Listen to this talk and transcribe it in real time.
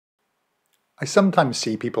I sometimes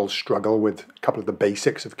see people struggle with a couple of the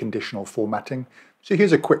basics of conditional formatting. So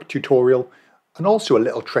here's a quick tutorial and also a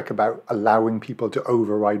little trick about allowing people to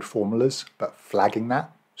override formulas, but flagging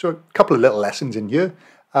that. So a couple of little lessons in here.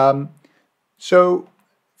 So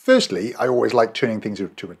firstly, I always like turning things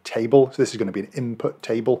to a table. So this is going to be an input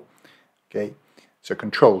table. Okay, so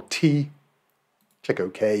Control T, click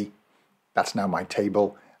OK. That's now my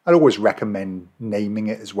table. I'd always recommend naming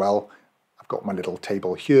it as well. I've got my little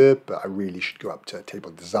table here, but I really should go up to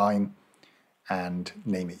Table Design and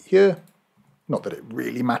name it here. Not that it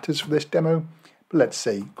really matters for this demo, but let's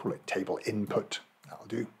say call it Table Input. That'll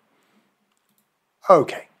do.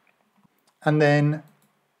 Okay. And then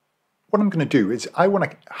what I'm going to do is I want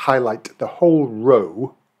to highlight the whole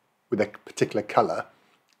row with a particular color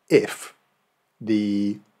if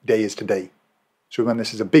the day is today. So when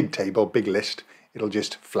this is a big table, big list, it'll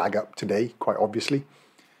just flag up today, quite obviously.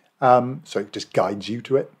 So it just guides you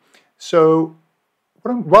to it. So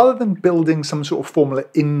rather than building some sort of formula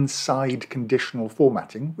inside conditional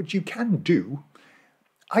formatting, which you can do,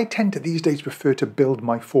 I tend to these days prefer to build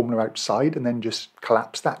my formula outside and then just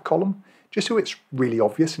collapse that column, just so it's really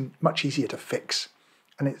obvious and much easier to fix.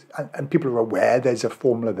 And people are aware there's a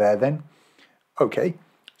formula there then. Okay,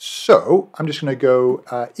 so I'm just going to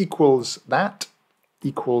go equals that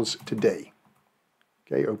equals today.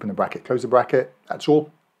 Okay, open the bracket, close the bracket, that's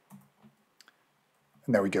all.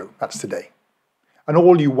 And there we go, that's today. And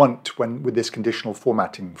all you want with this conditional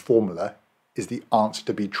formatting formula is the answer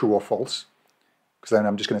to be true or false. Because then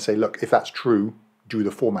I'm just going to say, look, if that's true, do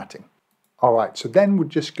the formatting. All right, so then we're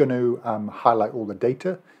just going to highlight all the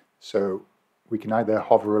data. So we can either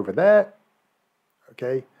hover over there,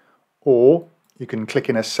 okay, or you can click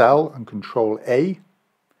in a cell and Control A.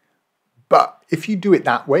 But if you do it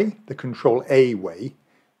that way, the Control A way,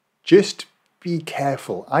 just be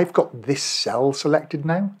careful. I've got this cell selected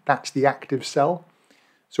now. That's the active cell.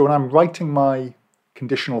 So when I'm writing my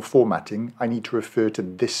conditional formatting, I need to refer to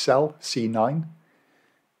this cell, C9.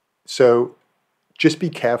 So just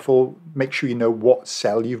be careful. Make sure you know what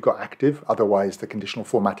cell you've got active. Otherwise, the conditional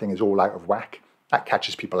formatting is all out of whack. That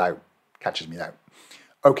catches people out, catches me out.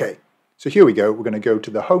 Okay, so here we go. We're going to go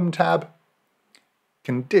to the Home tab,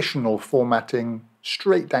 Conditional Formatting,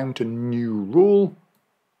 straight down to New Rule,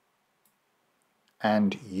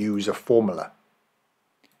 and use a formula.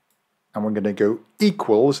 And we're going to go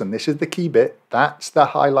equals, and this is the key bit, that's the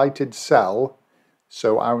highlighted cell.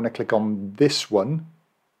 So I'm going to click on this one,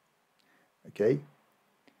 okay?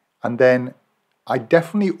 And then I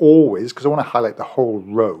definitely always, because I want to highlight the whole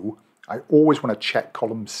row, I always want to check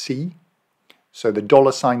column C. So the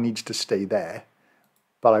 $ needs to stay there,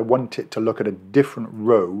 but I want it to look at a different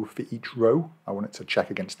row for each row. I want it to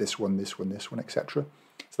check against this one, this one, this one, etc.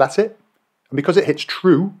 So that's it. And because it hits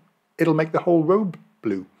true, it'll make the whole row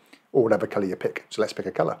blue, or whatever color you pick. So let's pick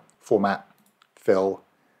a color. Format, fill,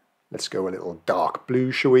 let's go a little dark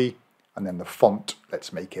blue, shall we? And then the font,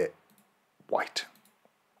 let's make it white.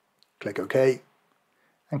 Click OK,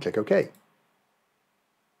 and click OK.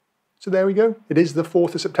 So there we go. It is the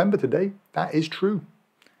 4th of September today. That is true.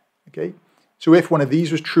 Okay. So if one of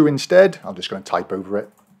these was true instead, I'm just going to type over it.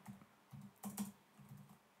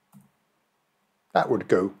 That would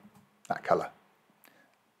go that color.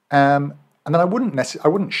 And then I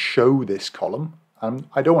wouldn't show this column.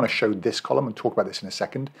 I don't want to show this column. I'll talk about this in a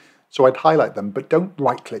second. So I'd highlight them, but don't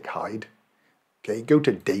right-click hide. Okay, go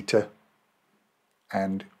to Data,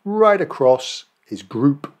 and right across is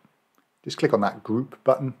Group. Just click on that Group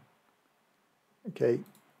button. Okay,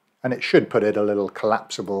 and it should put it a little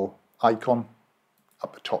collapsible icon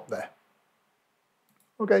up the top there.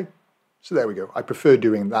 Okay, so there we go. I prefer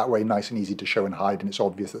doing it that way, nice and easy to show and hide, and it's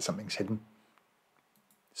obvious that something's hidden.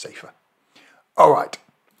 Safer. All right,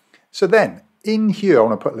 so then in here I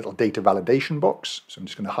want to put a little data validation box. So I'm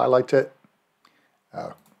just going to highlight it,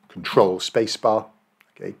 Control spacebar.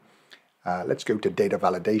 Okay, let's go to data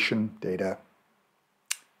validation, data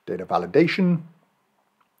validation.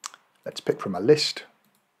 Let's pick from a list.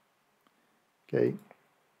 Okay,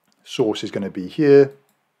 source is going to be here.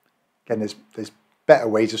 Again, there's better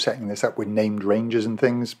ways of setting this up with named ranges and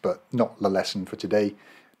things, but not the lesson for today,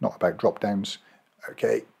 not about drop downs.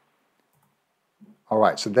 Okay. All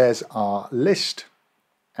right, so there's our list,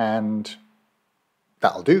 and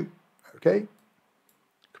that'll do. Okay.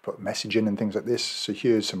 Could put message in and things like this. So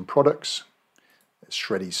here's some products. There's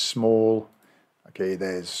Shreddies small. Okay,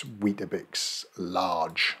 there's Weetabix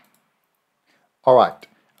large. All right,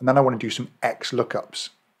 and then I want to do some X lookups.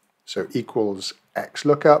 So equals X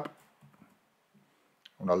lookup.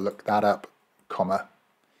 I want to look that up, comma,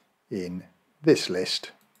 in this list,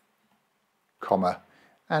 comma,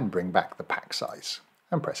 and bring back the pack size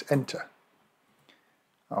and press enter.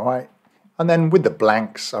 All right, and then with the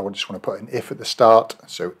blanks, I would just want to put an if at the start.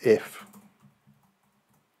 So if,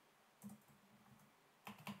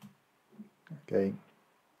 okay,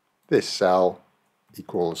 this cell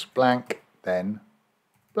equals blank, then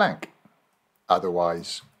blank.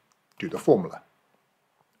 Otherwise, do the formula.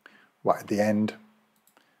 Right at the end,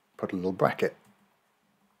 put a little bracket.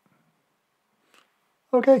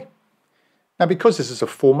 Okay, now because this is a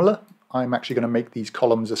formula, I'm actually going to make these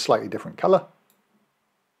columns a slightly different color.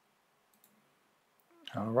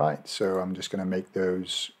 All right, so I'm just going to make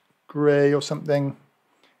those gray or something,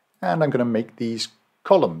 and I'm going to make these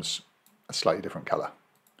columns a slightly different color.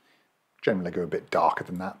 Generally I go a bit darker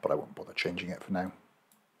than that, but I won't bother changing it for now.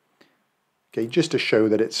 Okay, just to show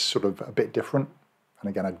that it's sort of a bit different. And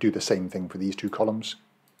again, I do the same thing for these two columns.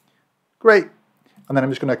 Great. And then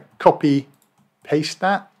I'm just going to copy, paste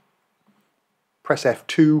that, press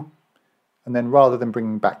F2, and then rather than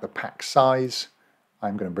bringing back the pack size,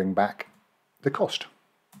 I'm going to bring back the cost.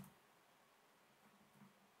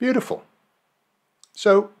 Beautiful.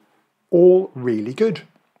 So, all really good.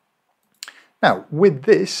 Now, with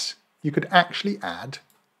this, you could actually add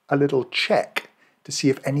a little check to see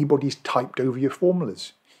if anybody's typed over your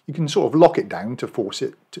formulas. You can sort of lock it down to force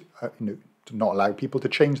it to, to not allow people to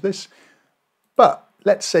change this. But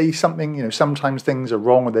let's say something, sometimes things are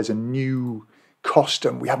wrong or there's a new cost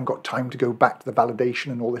and we haven't got time to go back to the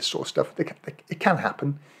validation and all this sort of stuff. It can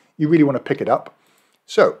happen. You really want to pick it up.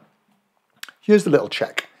 So here's the little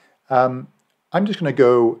check. I'm just going to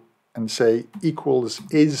go and say equals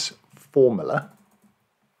is formula.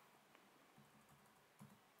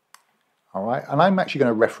 All right, and I'm actually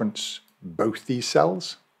going to reference both these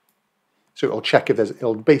cells. So it'll check if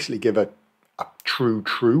it'll basically give a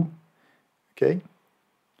true, okay?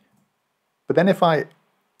 But then if I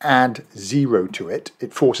add 0 to it,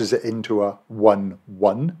 it forces it into a 1,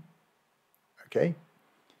 1, okay?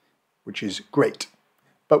 Which is great.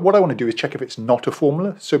 But what I want to do is check if it's not a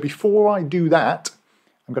formula. So before I do that,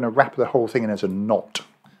 I'm going to wrap the whole thing in as a not.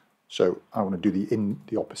 So I want to do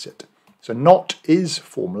the opposite. So not is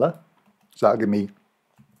formula. So that'll give me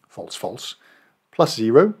false, false, plus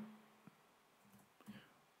 0.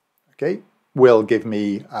 Okay, will give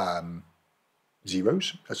me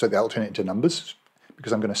zeros. So they'll turn it into numbers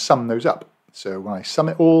because I'm going to sum those up. So when I sum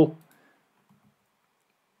it all,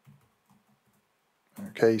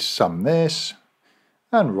 okay, sum this,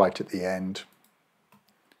 and right at the end,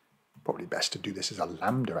 probably best to do this as a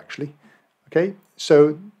lambda actually. Okay,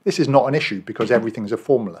 so this is not an issue because everything's a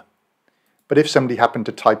formula. But if somebody happened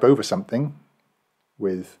to type over something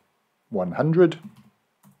with 100,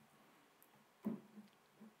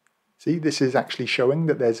 see, this is actually showing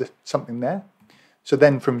that there's something there. So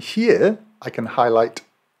then from here, I can highlight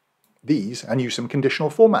these and use some conditional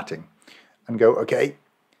formatting and go, okay,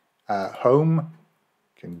 home,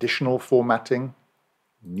 conditional formatting,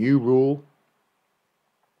 new rule,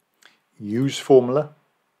 use formula.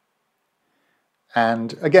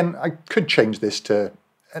 And again, I could change this to,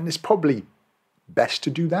 and it's probably best to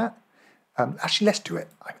do that. Actually, let's do it.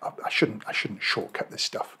 I shouldn't shortcut this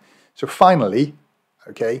stuff. So finally,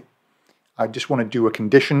 okay, I just want to do a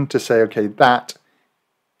condition to say, okay, that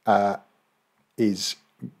is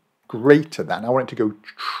greater than. I want it to go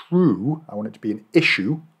true. I want it to be an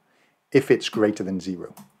issue if it's greater than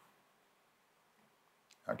 0.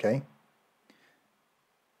 Okay.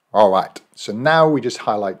 All right. So now we just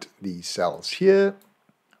highlight these cells here.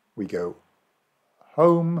 We go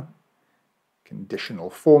home, conditional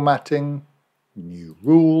formatting, new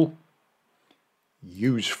rule,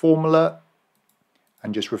 use formula,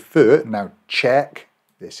 and just refer. Now check,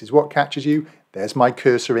 this is what catches you. There's my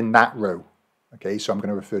cursor in that row. Okay, so I'm going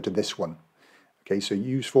to refer to this one. Okay, so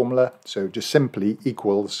use formula, so just simply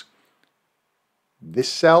equals this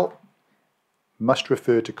cell must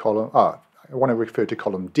refer to column, I want to refer to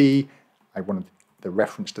column D. I want the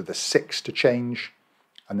reference to the 6 to change.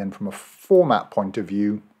 And then from a format point of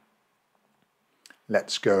view,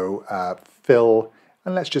 let's go fill,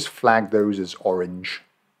 and let's just flag those as orange,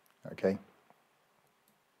 okay?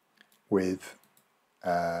 With,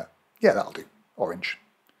 yeah, that'll do, orange.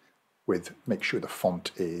 With, make sure the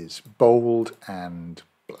font is bold and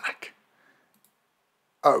black.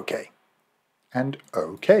 Okay, and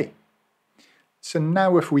okay. So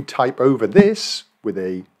now if we type over this with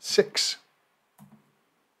a 6,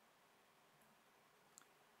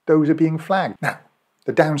 those are being flagged. Now,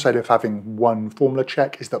 the downside of having one formula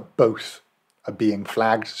check is that both are being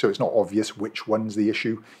flagged, so it's not obvious which one's the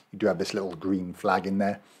issue. You do have this little green flag in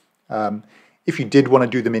there. If you did want to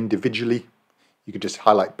do them individually, you could just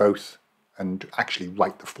highlight both and actually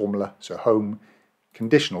write the formula. So home,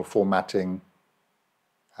 conditional formatting,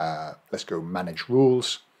 Let's go manage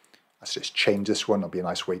rules. Let's just change this one. It'll be a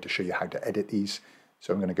nice way to show you how to edit these.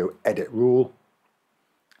 So I'm going to go edit rule.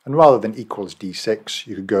 And rather than equals D6,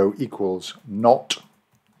 you could go equals not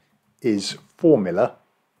is formula.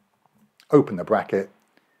 Open the bracket.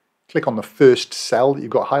 Click on the first cell that you've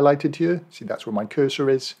got highlighted here. See, that's where my cursor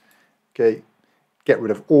is. Okay, get rid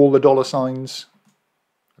of all the dollar signs.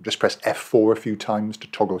 I've just pressed F4 a few times to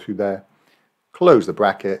toggle through there. Close the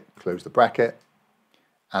bracket,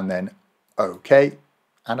 and then OK,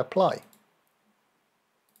 and apply.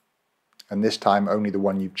 And this time only the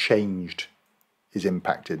one you've changed is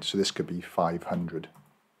impacted, so this could be 500.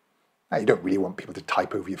 Now, you don't really want people to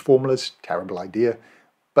type over your formulas, terrible idea,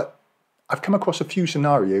 but I've come across a few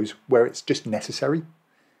scenarios where it's just necessary.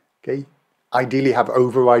 Okay, ideally have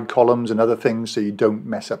override columns and other things so you don't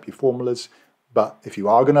mess up your formulas, but if you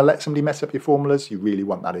are going to let somebody mess up your formulas, you really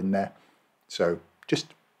want that in there. So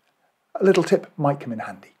just a little tip might come in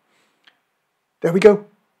handy. There we go.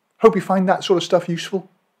 Hope you find that sort of stuff useful.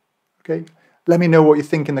 Okay, let me know what you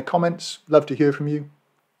think in the comments. Love to hear from you,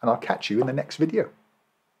 and I'll catch you in the next video.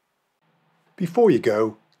 Before you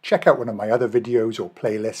go, check out one of my other videos or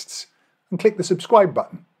playlists and click the subscribe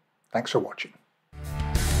button. Thanks for watching.